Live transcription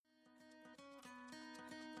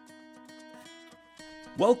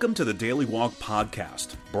Welcome to the Daily Walk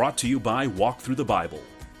Podcast, brought to you by Walk Through the Bible.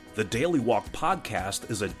 The Daily Walk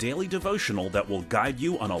Podcast is a daily devotional that will guide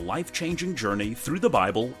you on a life-changing journey through the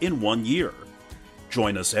Bible in 1 year.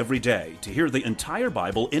 Join us every day to hear the entire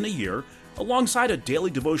Bible in a year, alongside a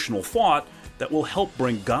daily devotional thought that will help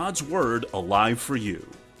bring God's Word alive for you.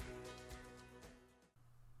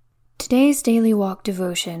 Today's Daily Walk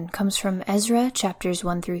devotion comes from Ezra chapters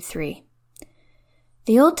 1 through 3.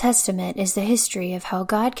 The Old Testament is the history of how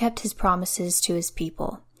God kept his promises to his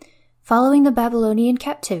people. Following the Babylonian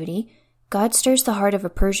captivity, God stirs the heart of a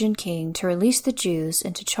Persian king to release the Jews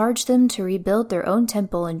and to charge them to rebuild their own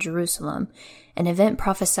temple in Jerusalem, an event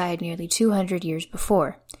prophesied nearly 200 years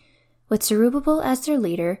before. With Zerubbabel as their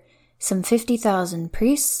leader, some 50,000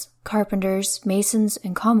 priests, carpenters, masons,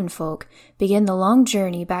 and common folk begin the long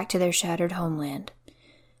journey back to their shattered homeland.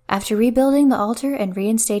 After rebuilding the altar and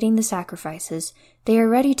reinstating the sacrifices, they are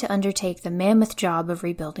ready to undertake the mammoth job of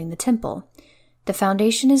rebuilding the temple. The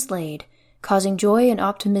foundation is laid, causing joy and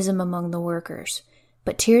optimism among the workers,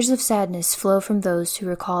 but tears of sadness flow from those who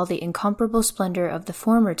recall the incomparable splendor of the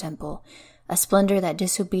former temple, a splendor that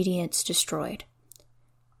disobedience destroyed.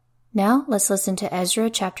 Now, let's listen to Ezra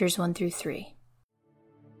chapters 1 through 3.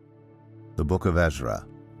 The Book of Ezra,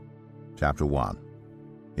 Chapter 1.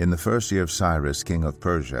 In the first year of Cyrus, king of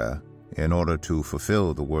Persia, in order to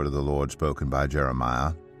fulfill the word of the Lord spoken by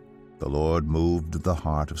Jeremiah, the Lord moved the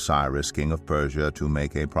heart of Cyrus, king of Persia, to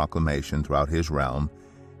make a proclamation throughout his realm,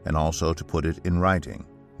 and also to put it in writing.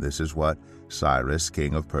 This is what Cyrus,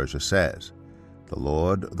 king of Persia, says: The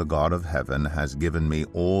Lord, the God of heaven, has given me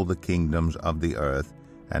all the kingdoms of the earth,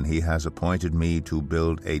 and he has appointed me to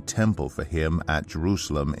build a temple for him at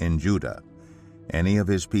Jerusalem in Judah. Any of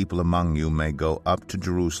his people among you may go up to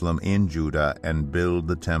Jerusalem in Judah and build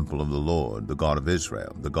the temple of the Lord, the God of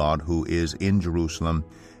Israel, the God who is in Jerusalem,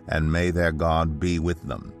 and may their God be with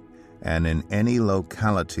them. And in any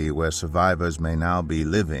locality where survivors may now be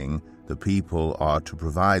living, the people are to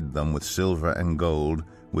provide them with silver and gold,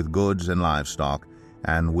 with goods and livestock,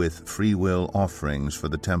 and with freewill offerings for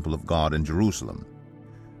the temple of God in Jerusalem.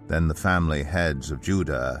 Then the family heads of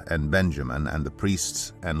Judah and Benjamin, and the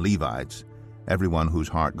priests and Levites, everyone whose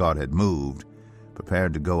heart God had moved,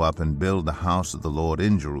 prepared to go up and build the house of the Lord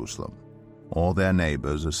in Jerusalem. All their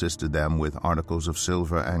neighbors assisted them with articles of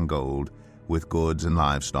silver and gold, with goods and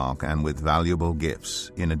livestock, and with valuable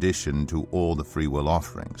gifts, in addition to all the freewill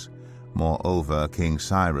offerings. Moreover, King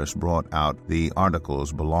Cyrus brought out the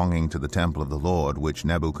articles belonging to the temple of the Lord, which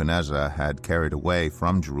Nebuchadnezzar had carried away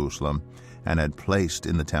from Jerusalem and had placed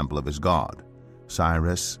in the temple of his God.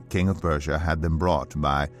 Cyrus, king of Persia, had them brought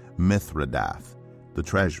by Mithredath, the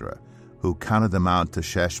treasurer, who counted them out to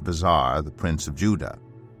Sheshbazzar, the prince of Judah.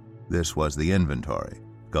 This was the inventory: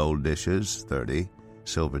 gold dishes 30,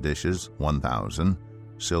 silver dishes 1,000,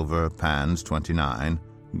 silver pans 29,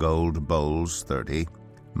 gold bowls 30,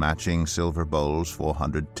 matching silver bowls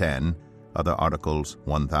 410, other articles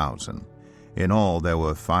 1,000. In all there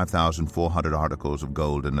were 5,400 articles of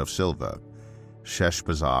gold and of silver.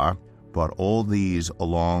 Sheshbazzar brought all these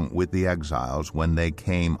along with the exiles when they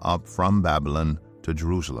came up from Babylon to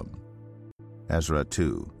Jerusalem. Ezra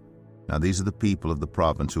 2. Now these are the people of the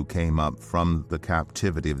province who came up from the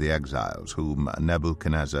captivity of the exiles, whom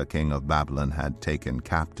Nebuchadnezzar, king of Babylon, had taken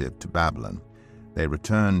captive to Babylon. They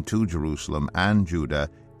returned to Jerusalem and Judah,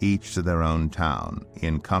 each to their own town,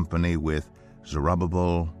 in company with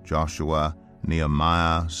Zerubbabel, Joshua,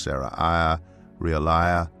 Nehemiah, Seraiah,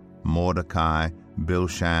 Realiah, Mordecai,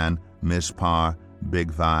 Bilshan, Mispar,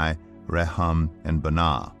 Bigvai, Rehum, and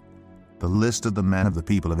Banah. The list of the men of the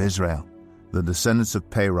people of Israel: the descendants of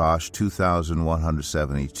Parosh,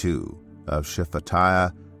 2,172, of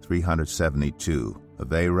Shephatiah, 372,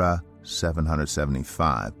 of Era,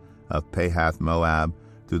 775, of Pahath Moab,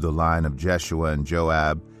 through the line of Jeshua and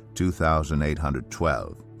Joab,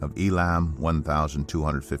 2,812, of Elam,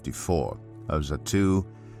 1,254, of Zattu,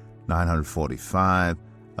 945,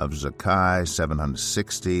 of Zakai,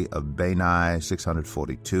 760, of Bani,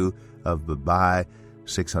 642, of Babai,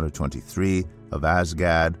 623, of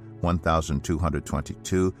Azgad,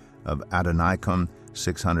 1,222, of Adonikam,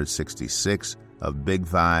 666, of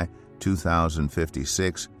Bigvai,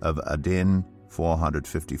 2,056, of Adin,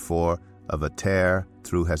 454, of Ater,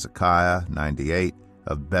 through Hezekiah, 98,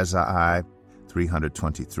 of Bezai,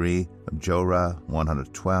 323, of Jorah,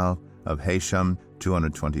 112, of Hashem,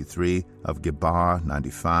 223, of Gebar,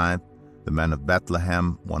 95, the men of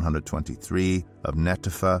Bethlehem, 123, of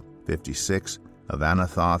Netopha, 56, of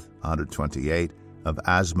Anathoth, 128, of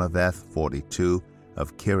Asmaveth, 42,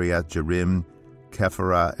 of Kiriath Jearim,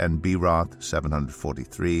 Kephirah and Beeroth,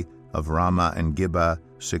 743, of Ramah and Gibeah,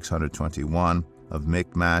 621, of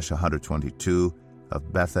Michmash 122,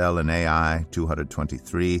 of Bethel and Ai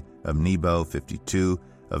 223, of Nebo 52,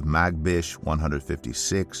 of Magbish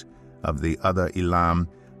 156, of the other Elam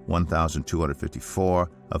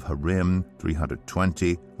 1,254, of Harim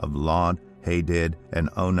 320, of Lod, Hadid, and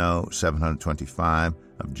Ono 725,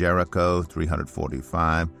 of Jericho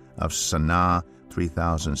 345, of Sanaa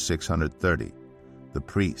 3,630. The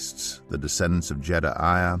priests, the descendants of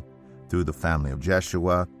Jedaiah, through the family of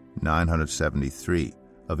Jeshua, 973,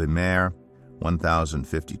 of Immer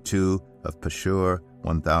 1,052, of Pashur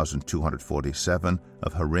 1,247,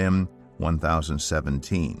 of Harim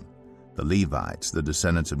 1,017. The Levites, the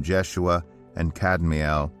descendants of Jeshua and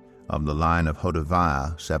Kadmiel, of the line of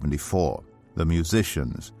Hodaviah, 74. The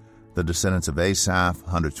musicians, the descendants of Asaph,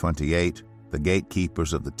 128. The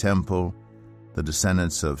gatekeepers of the temple, the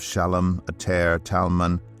descendants of Shalom, Ater,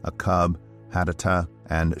 Talmon, Akub, Hadattah,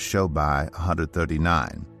 and Shobai,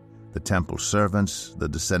 139. The temple servants, the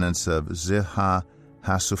descendants of Zihah,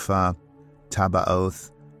 Hasupha,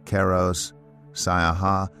 Tabaoth, Keros,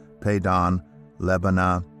 Siaha, Padon,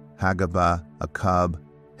 Lebanah, Hagabah, Akub,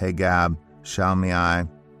 Hagab, Shalmai,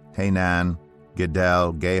 Hanan,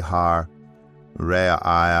 Gedel, Gehar,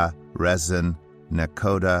 Reaiah, Rezin,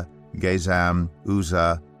 Nekoda, Gazam,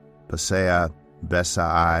 Uzzah, Paseah,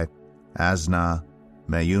 Besai, Asna,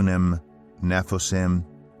 Meunim, Nephosim,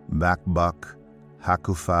 Bakbuk,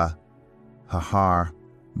 Hakupha, Hahar,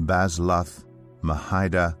 Bazluth,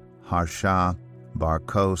 Mahida, Harsha,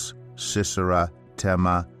 Barkos, Sisera,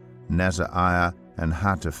 Tema, Nezaiah, and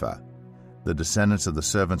Hatipha. The descendants of the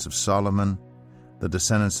servants of Solomon, the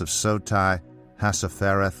descendants of Sotai,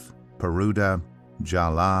 Hasaphereth, Peruda,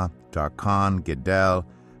 Jalah, Darkon, Gedel,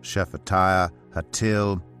 Shephatiah,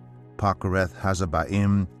 Hatil, Pachereth,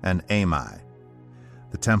 Hazabaim, and Amai.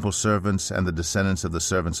 The temple servants and the descendants of the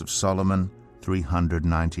servants of Solomon,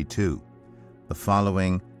 392. The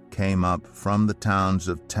following came up from the towns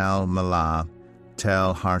of Tel Melah,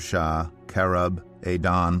 Tel Harsha, Kerub,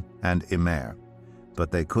 Adon, and Immer,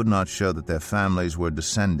 but they could not show that their families were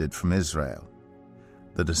descended from Israel.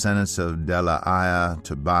 The descendants of Delaiah,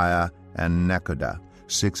 Tobiah, and Nekoda,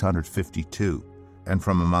 652. And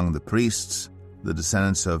from among the priests, the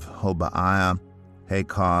descendants of Hobaiah,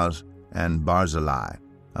 Hakaz, and Barzillai,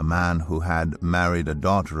 a man who had married a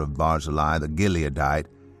daughter of Barzillai the Gileadite,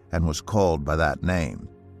 and was called by that name.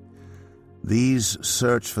 These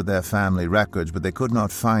searched for their family records, but they could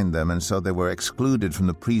not find them, and so they were excluded from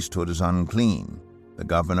the priesthood as unclean. The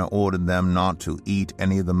governor ordered them not to eat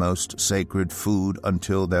any of the most sacred food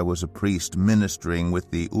until there was a priest ministering with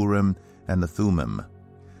the Urim and the Thummim.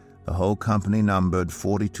 The whole company numbered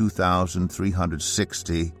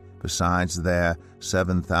 42,360, besides their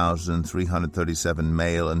 7,337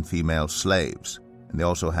 male and female slaves, and they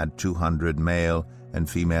also had 200 male and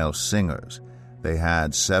female singers. They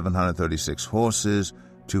had 736 horses,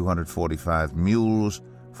 245 mules,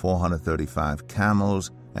 435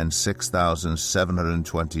 camels, and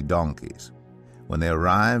 6,720 donkeys. When they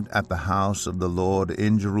arrived at the house of the Lord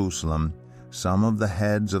in Jerusalem, some of the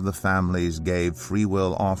heads of the families gave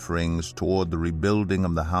freewill offerings toward the rebuilding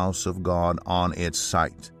of the house of God on its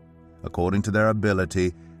site. According to their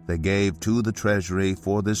ability, they gave to the treasury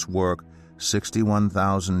for this work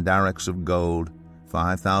 61,000 darics of gold,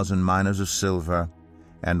 5,000 minas of silver,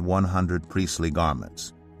 and 100 priestly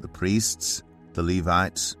garments. The priests, the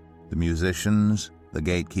Levites, the musicians, the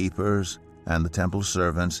gatekeepers, and the temple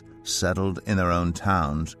servants settled in their own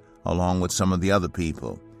towns, along with some of the other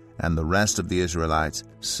people, and the rest of the Israelites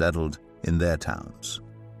settled in their towns.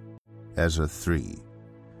 Ezra 3.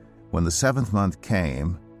 When the 7th month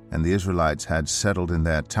came, and the Israelites had settled in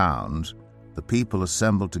their towns, the people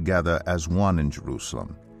assembled together as one in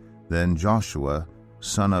Jerusalem. Then Joshua,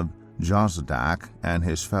 son of Jozadak, and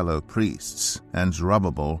his fellow priests, and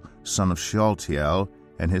Zerubbabel, son of Shealtiel,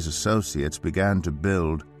 and his associates began to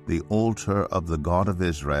build the altar of the God of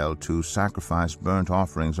Israel to sacrifice burnt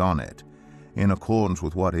offerings on it, in accordance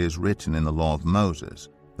with what is written in the law of Moses,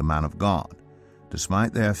 the man of God.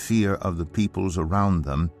 Despite their fear of the peoples around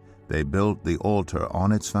them, they built the altar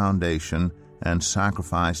on its foundation and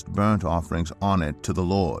sacrificed burnt offerings on it to the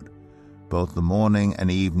Lord, both the morning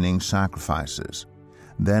and evening sacrifices.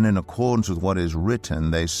 Then, in accordance with what is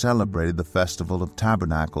written, they celebrated the Festival of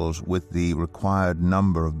Tabernacles with the required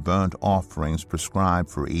number of burnt offerings prescribed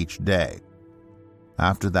for each day.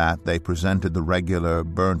 After that, they presented the regular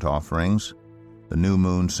burnt offerings, the new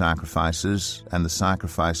moon sacrifices, and the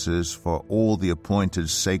sacrifices for all the appointed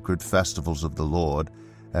sacred festivals of the Lord,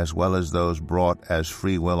 as well as those brought as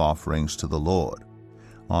free-will offerings to the Lord.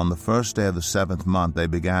 On the first day of the 7th month they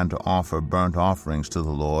began to offer burnt offerings to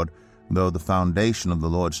the Lord, though the foundation of the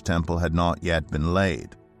Lord's temple had not yet been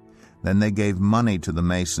laid. Then they gave money to the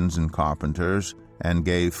masons and carpenters, and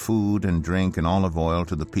gave food and drink and olive oil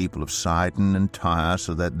to the people of Sidon and Tyre,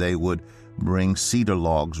 so that they would bring cedar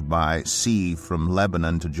logs by sea from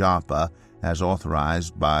Lebanon to Joppa, as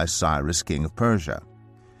authorized by Cyrus king of Persia.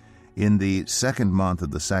 In the 2nd month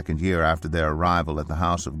of the 2nd year after their arrival at the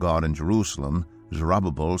house of God in Jerusalem,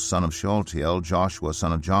 Zerubbabel son of Shealtiel, Joshua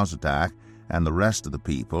son of Jozadak, and the rest of the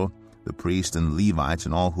people, the priests and Levites,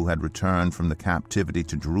 and all who had returned from the captivity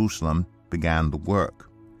to Jerusalem, began the work.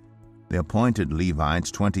 They appointed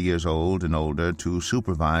Levites 20 years old and older to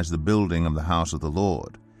supervise the building of the house of the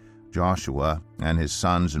Lord. Joshua and his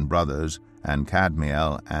sons and brothers, and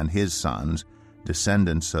Kadmiel and his sons,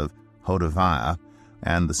 descendants of Hodaviah,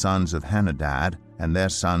 and the sons of Henadad, and their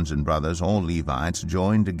sons and brothers, all Levites,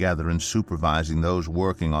 joined together in supervising those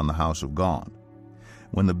working on the house of God.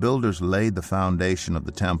 When the builders laid the foundation of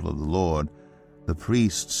the temple of the Lord, the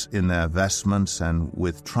priests in their vestments and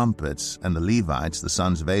with trumpets, and the Levites, the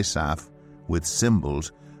sons of Asaph, with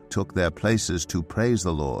cymbals, took their places to praise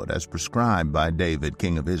the Lord, as prescribed by David,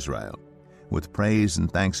 king of Israel. With praise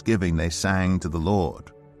and thanksgiving they sang to the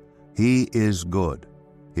Lord. He is good.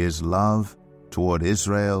 His love toward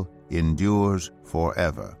Israel endures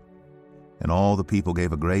forever. And all the people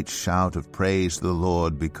gave a great shout of praise to the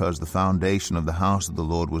Lord, because the foundation of the house of the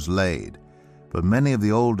Lord was laid. But many of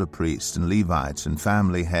the older priests and Levites and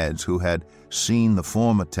family heads who had seen the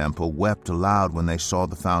former temple wept aloud when they saw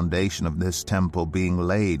the foundation of this temple being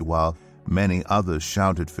laid, while many others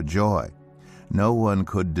shouted for joy. No one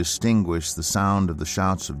could distinguish the sound of the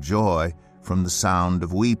shouts of joy from the sound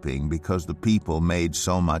of weeping, because the people made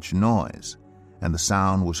so much noise, and the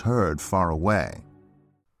sound was heard far away.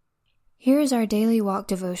 Here is our daily walk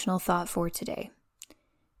devotional thought for today.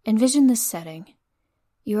 Envision this setting.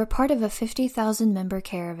 You are part of a 50,000-member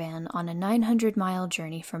caravan on a 900-mile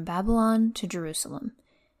journey from Babylon to Jerusalem.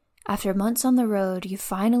 After months on the road, you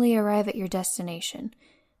finally arrive at your destination,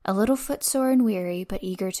 a little footsore and weary, but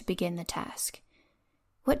eager to begin the task.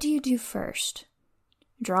 What do you do first?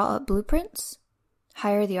 Draw up blueprints?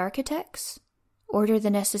 Hire the architects? Order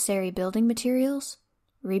the necessary building materials?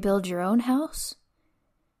 Rebuild your own house?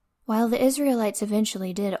 While the Israelites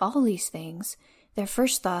eventually did all these things, their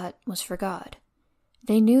first thought was for God.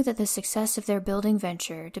 They knew that the success of their building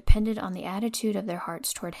venture depended on the attitude of their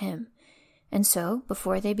hearts toward Him, and so,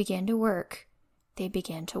 before they began to work, they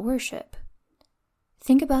began to worship.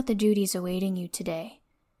 Think about the duties awaiting you today.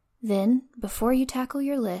 Then, before you tackle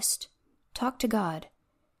your list, talk to God.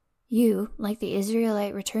 You, like the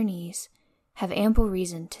Israelite returnees, have ample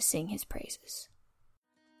reason to sing His praises.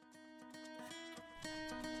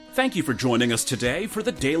 Thank you for joining us today for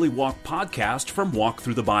the Daily Walk podcast from Walk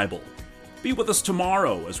Through the Bible. Be with us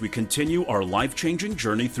tomorrow as we continue our life-changing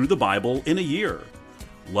journey through the Bible in a year.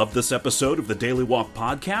 Love this episode of the Daily Walk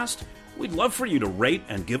podcast? We'd love for you to rate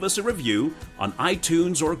and give us a review on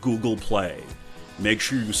iTunes or Google Play. Make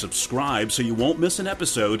sure you subscribe so you won't miss an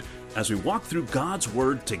episode as we walk through God's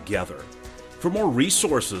Word together. For more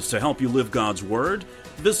resources to help you live God's Word,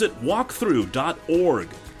 visit walkthrough.org.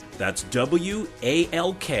 That's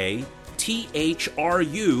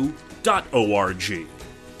WALKTHRU.org.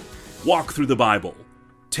 Walk through the Bible.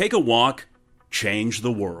 Take a walk, change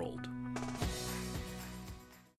the world.